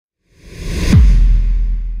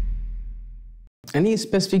Any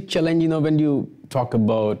specific challenge, when you talk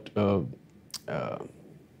about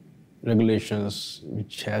regulations,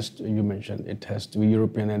 which you mentioned, it has to be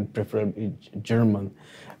European and preferably German.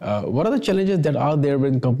 What are the challenges that are there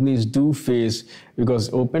when companies do face, because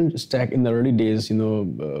OpenStack in the early days,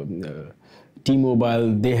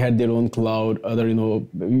 T-Mobile, they had their own cloud.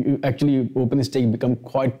 Actually, OpenStack become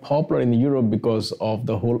quite popular in Europe because of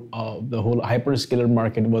the whole hyperscaler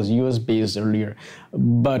market was US based earlier.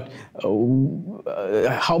 But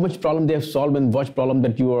how much problem they have solved, and what problem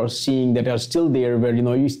that you are seeing that are still there, where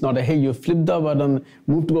it's not hey, you flip the button,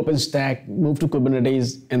 move to OpenStack, move to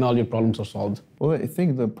Kubernetes, and all your problems are solved. Well, I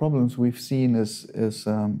think the problems we've seen is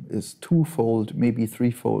twofold, maybe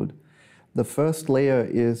threefold. The first layer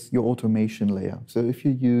is your automation layer. So if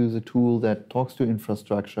you use a tool that talks to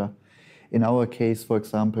infrastructure, in our case, for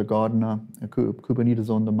example, Gardener, a Kubernetes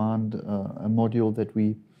on demand, a module that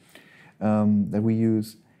we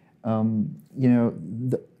use,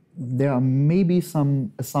 there are maybe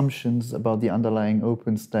some assumptions about the underlying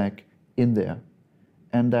OpenStack in there,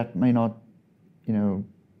 and that may not,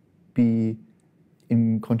 be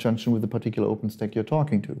in conjunction with the particular OpenStack you're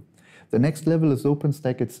talking to. The next level is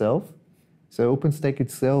OpenStack itself. So OpenStack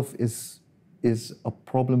itself is a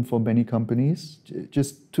problem for many companies,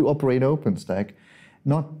 just to operate OpenStack,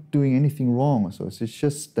 not doing anything wrong. So it's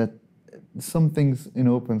just that some things in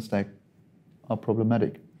OpenStack are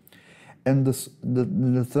problematic. And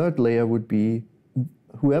the third layer would be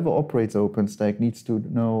whoever operates OpenStack needs to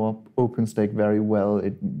know OpenStack very well.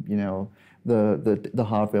 The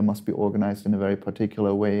hardware must be organized in a very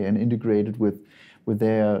particular way and integrated with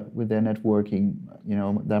their networking.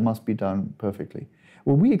 That must be done perfectly.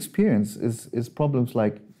 What we experience is problems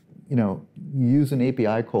like, you use an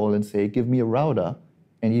API call and say, give me a router,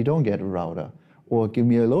 and you don't get a router, or give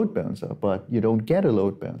me a load balancer, but you don't get a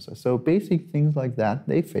load balancer. So basic things like that,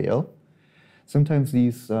 they fail. Sometimes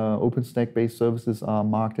these OpenStack-based services are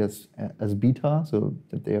marked as beta, so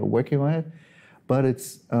that they are working on it. But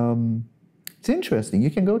it's interesting.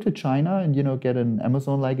 You can go to China and get an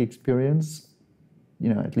Amazon-like experience,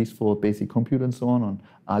 at least for basic compute and so on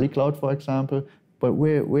Ali Cloud, for example. But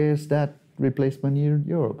where's that replacement in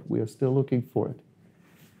Europe? We are still looking for it.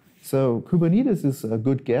 So Kubernetes is a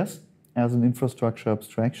good guess as an infrastructure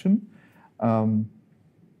abstraction,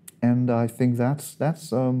 and I think that's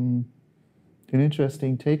an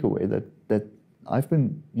interesting takeaway that I've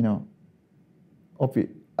been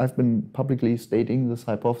I've been publicly stating this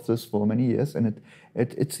hypothesis for many years, and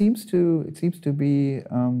it seems to be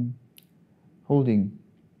holding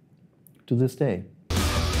to this day.